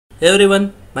Hey everyone,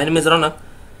 my name is Ronak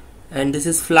and this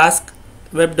is Flask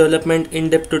Web Development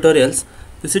In-Depth Tutorials.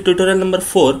 This is tutorial number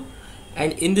 4,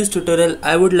 and in this tutorial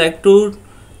I would like to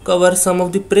cover some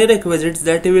of the prerequisites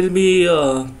that you will be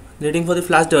needing for the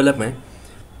Flask development.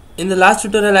 In the last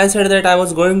tutorial I said that I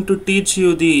was going to teach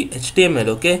you the HTML,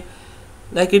 okay?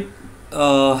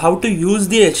 How to use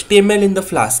the HTML in the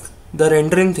Flask, the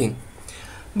rendering thing.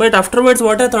 But afterwards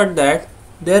what I thought that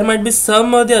there might be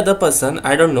some or the other person,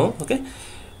 I don't know, okay,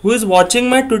 who is watching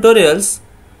my tutorials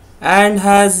and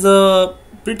has a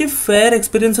pretty fair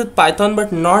experience with Python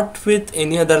but not with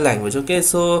any other language, okay?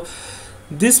 So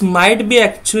this might be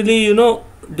actually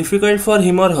difficult for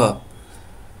him or her.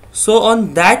 So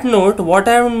on that note, what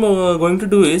I am going to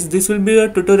do is, this will be a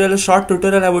tutorial, a short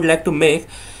tutorial I would like to make,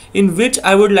 in which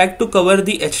I would like to cover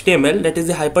the HTML, that is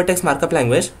the hypertext markup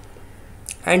language,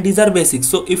 and these are basics.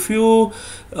 So if you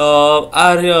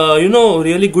are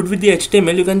really good with the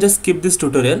HTML, you can just skip this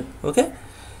tutorial, okay?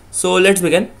 So let's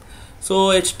begin. So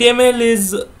HTML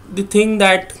is the thing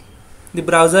that the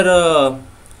browser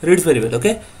reads very well,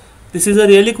 okay? This is a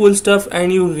really cool stuff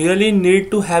and you really need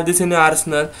to have this in your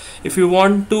arsenal if you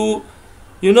want to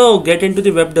get into the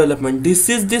web development. This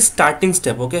is the starting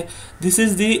step, okay? This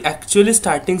is the actually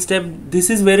starting step.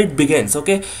 This is where it begins,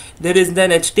 okay? There is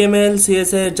then HTML,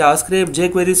 CSS, JavaScript,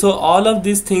 jQuery. So all of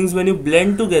these things, when you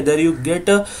blend together, you get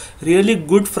a really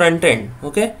good front end,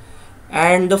 okay?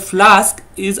 And the Flask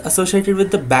is associated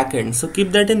with the backend, so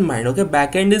keep that in mind, okay?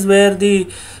 Backend is where the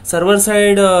server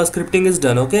side scripting is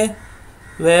done, okay?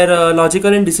 Where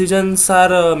logical and decisions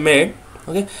are made,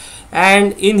 okay?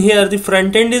 And in here the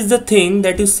front end is the thing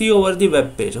that you see over the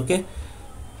web page, okay?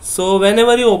 So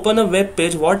whenever you open a web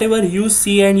page, whatever you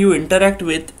see and you interact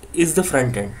with is the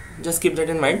front end. Just keep that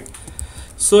in mind.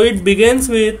 So it begins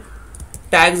with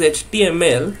tags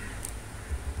HTML,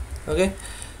 okay?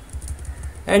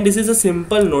 And this is a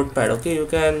simple notepad, okay? You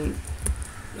can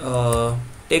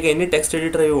take any text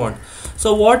editor you want.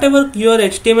 So whatever your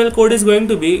HTML code is going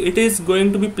to be, it is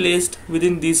going to be placed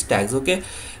within these tags, okay?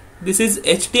 This is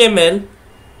HTML,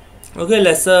 okay,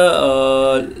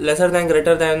 lesser than,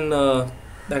 greater than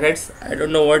brackets, I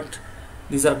don't know what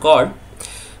these are called,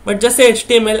 but just say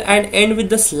HTML and end with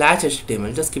the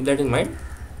 /HTML, just keep that in mind.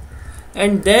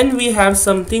 And then we have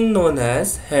something known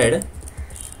as head,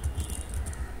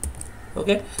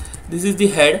 okay? This is the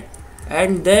head,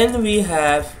 and then we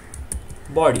have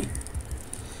body.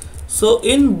 So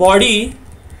in body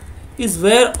is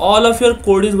where all of your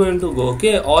code is going to go,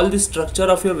 okay? All the structure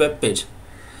of your web page.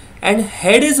 And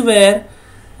head is where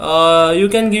you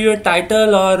can give your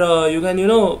title, or you can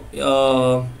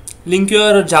link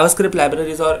your JavaScript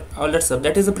libraries or all that stuff.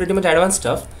 That is a pretty much advanced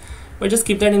stuff, but just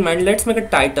keep that in mind. Let's make a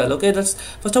title, okay? That's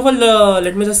first of all,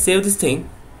 let me just save this thing.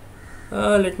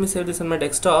 Let me save this on my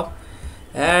desktop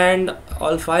and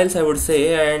all files, I would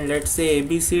say, and let's say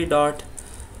abc.html,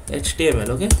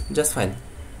 okay? Just fine.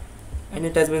 And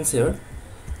it has been saved.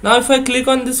 Now if I click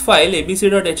on this file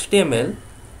abc.html,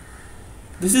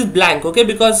 this is blank, okay?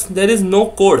 Because there is no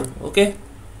code, okay?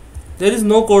 There is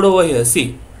no code over here.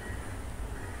 See,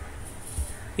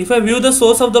 if I view the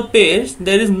source of the page,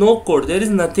 there is no code, there is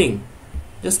nothing.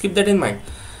 Just keep that in mind.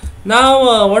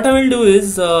 Now what I will do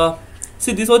is,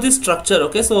 see, this was the structure,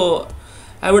 okay? So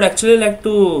I would actually like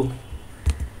to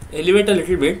elevate a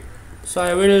little bit, so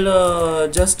I will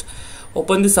just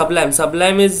open the Sublime.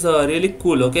 Sublime is really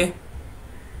cool, okay?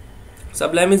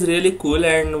 Sublime is really cool,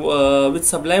 and with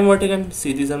Sublime what you can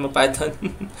see, these are my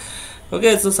Python.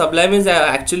 Okay, so Sublime is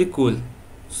actually cool.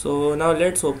 So now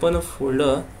let's open a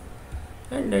folder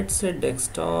and let's say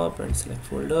desktop and select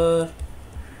folder.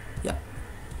 Yeah,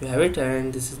 you have it,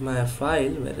 and this is my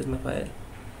file. Where is my file?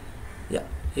 Yeah,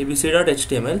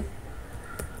 abc.html.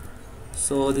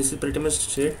 So this is pretty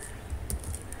much it.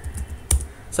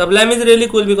 Sublime is really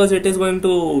cool because it is going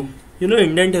to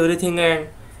indent everything and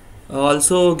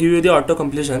also give you the auto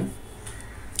completion.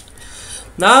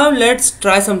 Now let's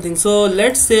try something. So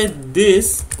let's say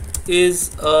this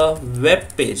is a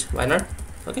web page, why not?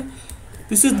 Okay,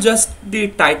 this is just the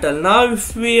title. Now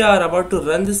if we are about to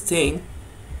run this thing,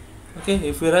 okay,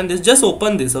 if we run this, just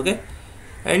open this, okay,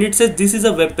 and it says this is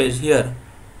a web page here.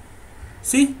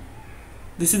 See,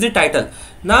 this is the title.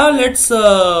 Now let's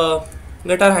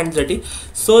get our hands dirty.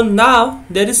 So now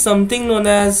there is something known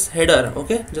as header,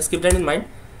 okay? Just keep that in mind.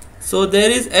 So there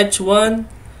is h1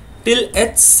 till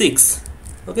h6,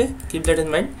 okay? Keep that in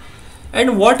mind.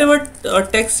 And whatever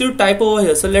text you type over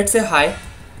here, so let's say hi,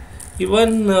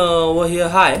 even over here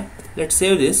hi, let's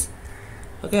save this,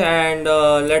 okay? And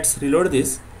let's reload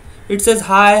this. It says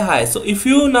hi. So if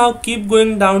you now keep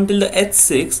going down till the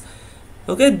h6,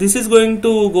 okay, this is going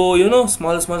to go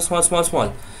small,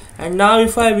 And now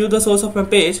if I view the source of my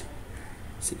page,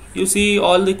 you see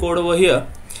all the code over here.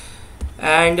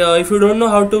 And if you don't know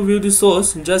how to view the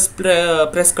source, just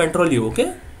press Ctrl U,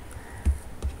 okay,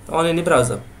 on any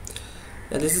browser.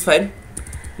 And this is fine.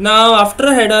 Now after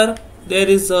a header there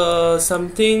is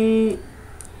something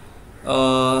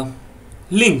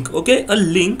link, okay, a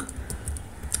link.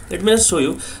 Let me just show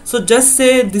you. So just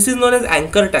say this is known as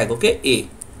anchor tag, okay, A,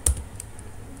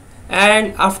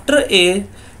 and after A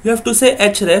you have to say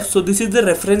href. So this is the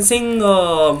referencing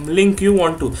link you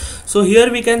want to. So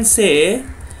here we can say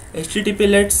http,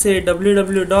 let's say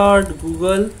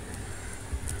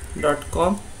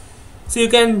www.google.com. so you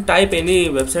can type any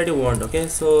website you want, okay,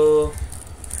 so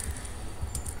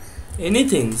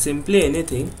anything, simply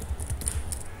anything,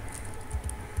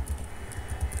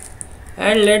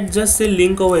 and let's just say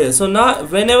link over here. So now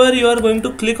whenever you are going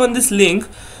to click on this link,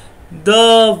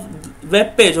 the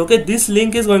web page, okay, this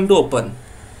link is going to open.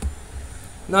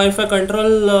 Now if I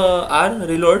Ctrl R,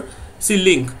 reload, see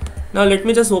link. Now let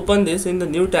me just open this in the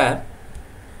new tab.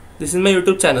 This is my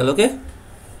YouTube channel, okay,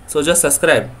 so just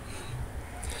subscribe.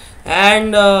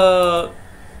 And okay,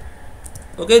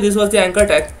 this was the anchor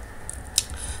tag.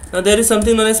 Now there is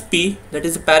something known as P, that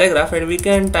is a paragraph, and we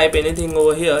can type anything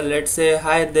over here. Let's say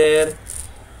hi there,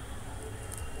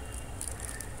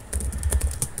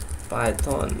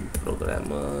 Python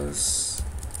programmers,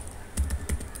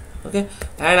 okay,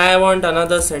 and I want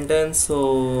another sentence,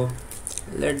 so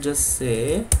let's just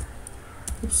say,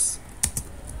 oops,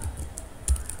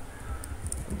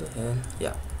 what the hell,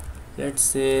 yeah, let's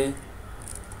say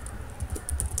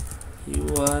you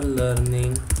are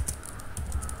learning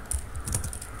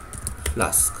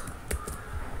Flask.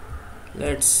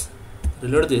 Let's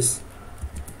reload this.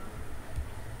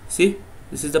 See,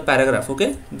 this is the paragraph,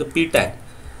 okay, the P tag.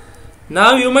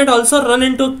 Now you might also run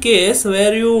into a case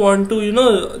where you want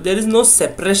to, there is no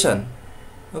separation,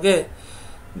 okay,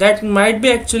 that might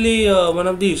be actually one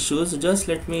of the issues. Just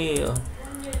let me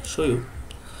show you,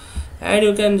 and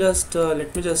you can just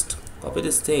let me just copy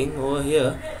this thing over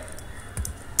here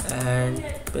and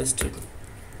paste it.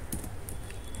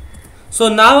 So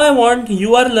now I want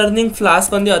you are learning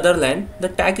Flask on the other line. The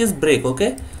tag is break,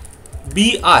 okay,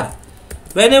 BR.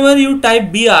 Whenever you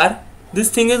type BR, this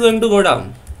thing is going to go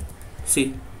down.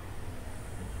 See,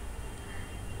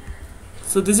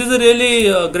 so this is a really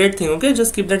great thing, okay,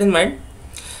 just keep that in mind.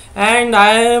 And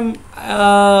I am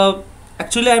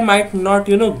actually I might not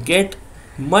get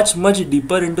much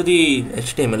deeper into the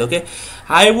HTML, okay.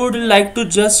 I would like to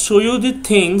just show you the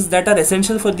things that are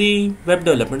essential for the web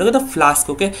development, okay, the Flask,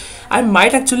 okay. I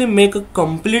might actually make a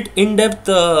complete in-depth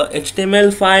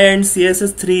HTML5 and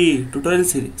CSS3 tutorial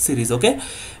series, okay,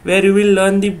 where you will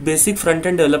learn the basic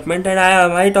front-end development, and I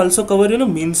might also cover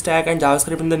mean stack and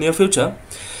JavaScript in the near future.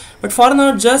 But for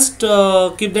now, just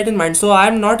keep that in mind. So I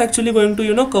am not actually going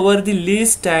to cover the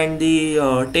list and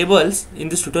the tables in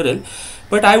this tutorial,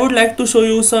 but I would like to show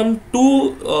you some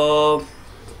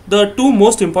the two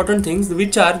most important things,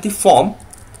 which are the form,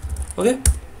 okay,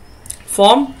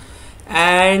 form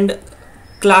and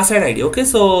class and ID, okay.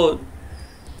 So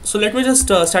let me just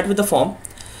start with the form.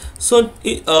 So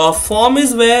form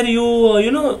is where you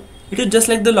it is just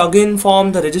like the login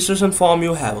form, the registration form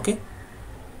you have, okay,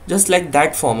 just like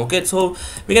that form, okay. So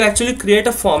we can actually create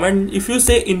a form, and if you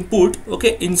say input,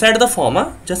 okay, inside the form,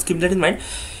 just keep that in mind,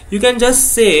 you can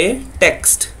just say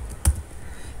text,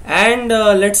 and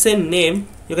let's say name.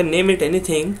 You can name it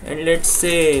anything, and let's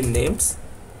say names.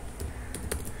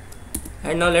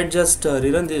 And now let's just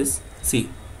rerun this. See,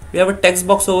 we have a text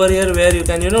box over here where you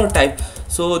can type.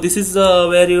 So this is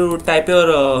where you type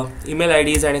your email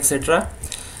IDs and etc.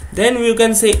 Then you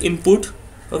can say input,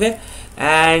 okay,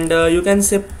 and you can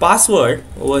say password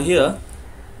over here.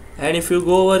 And if you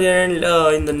go over here and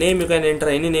in the name you can enter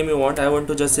any name you want. I want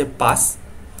to just say pass.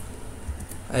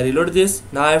 I reload this.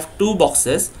 Now I have two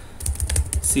boxes.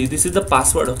 See, this is the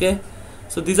password, okay.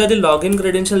 So these are the login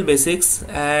credential basics,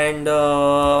 and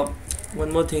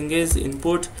one more thing is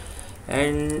input.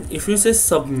 And if you say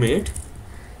submit,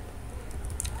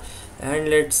 and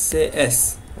let's say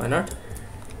S, why not,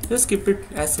 just keep it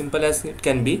as simple as it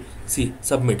can be. See,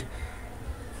 submit.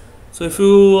 So if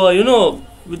you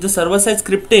with the server side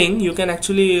scripting, you can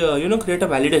actually create a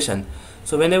validation.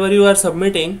 So whenever you are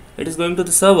submitting, it is going to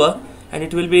the server and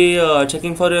it will be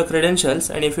checking for your credentials,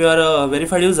 and if you are a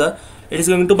verified user, it is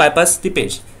going to bypass the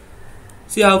page.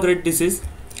 See how great this is.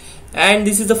 And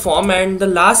this is the form. And the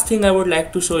last thing I would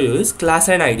like to show you is class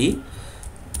and ID.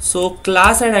 So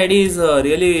class and ID is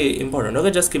really important,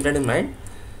 okay, just keep that in mind.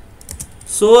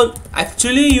 So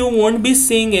actually you won't be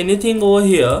seeing anything over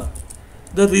here.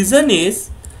 The reason is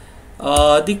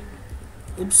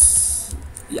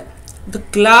the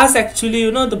class actually,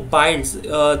 the binds,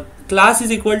 class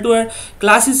is equal to a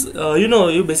class is,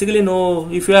 you basically know,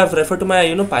 if you have referred to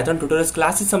my Python tutorials,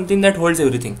 class is something that holds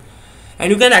everything,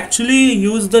 and you can actually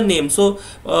use the name. So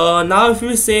now if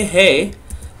you say hey,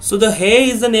 so the hey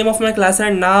is the name of my class,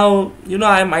 and now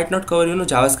I might not cover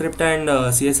JavaScript and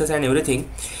CSS and everything,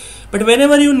 but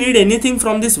whenever you need anything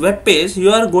from this web page, you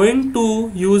are going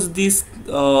to use this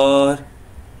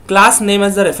class name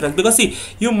as the reference, because see,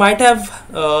 you might have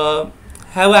an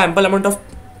ample amount of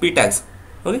p tags,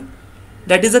 okay,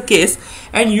 that is the case,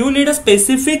 and you need a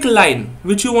specific line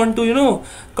which you want to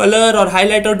color or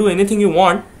highlight or do anything you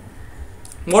want.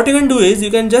 What you can do is you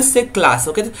can just say class,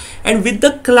 okay, and with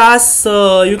the class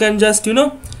you can just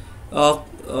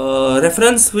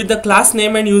reference with the class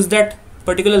name and use that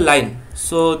particular line.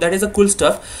 So that is a cool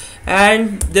stuff.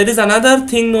 And there is another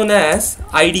thing known as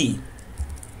ID,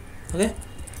 okay,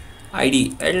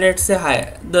 ID, and let's say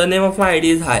hi, the name of my ID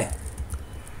is hi.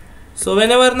 So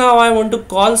whenever now I want to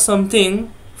call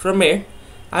something from it,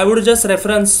 I would just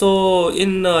reference. So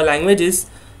in languages,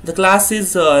 the class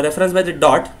is referenced by the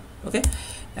dot, okay,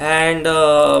 and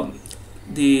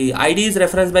the ID is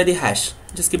referenced by the hash.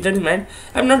 Just keep that in mind.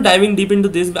 I'm not diving deep into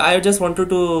this, but I just wanted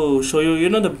to show you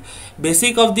the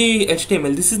basic of the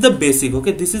HTML. This is the basic,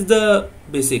 okay, this is the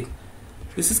basic.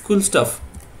 This is cool stuff.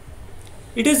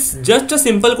 It is just a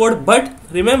simple code, but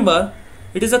remember,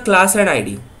 it is a class and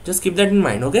ID. Just keep that in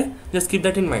mind, okay, just keep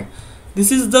that in mind.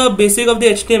 This is the basic of the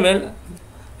HTML,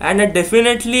 and I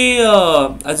definitely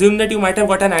assume that you might have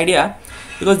got an idea,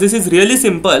 because this is really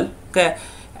simple, okay.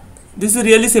 This is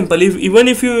really simple. Even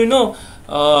if you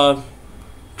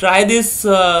try this,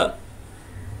 the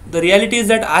reality is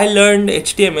that I learned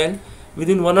HTML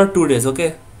within 1 or 2 days,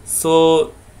 okay.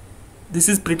 So this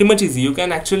is pretty much easy. You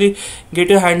can actually get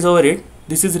your hands over it.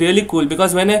 This is really cool,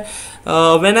 because when I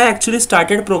actually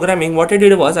started programming, what I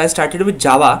did was I started with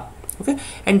Java, okay,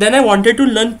 and then I wanted to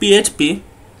learn PHP,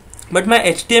 but my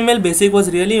HTML basic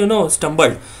was really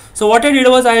stumbled. So what I did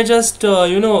was I just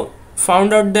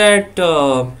found out that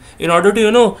in order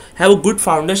to have a good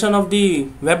foundation of the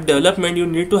web development, you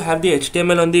need to have the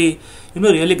HTML on the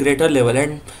really greater level,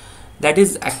 and that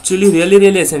is actually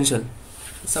really essential.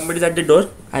 Somebody's at the door.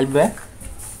 I'll be back.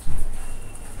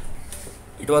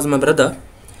 It was my brother.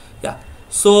 Yeah.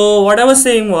 So what I was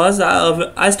saying was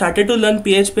I started to learn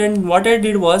PHP, and what I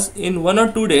did was in 1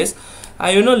 or 2 days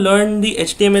I learned the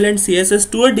HTML and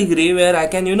CSS to a degree where I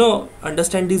can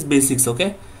understand these basics,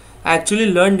 okay. I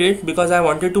actually learned it because I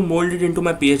wanted to mold it into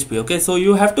my PHP, okay. So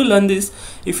you have to learn this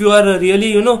if you are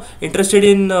really interested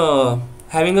in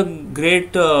having a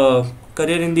great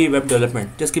career in the web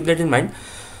development. Just keep that in mind.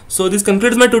 So this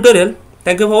concludes my tutorial.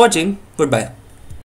 Thank you for watching. Goodbye.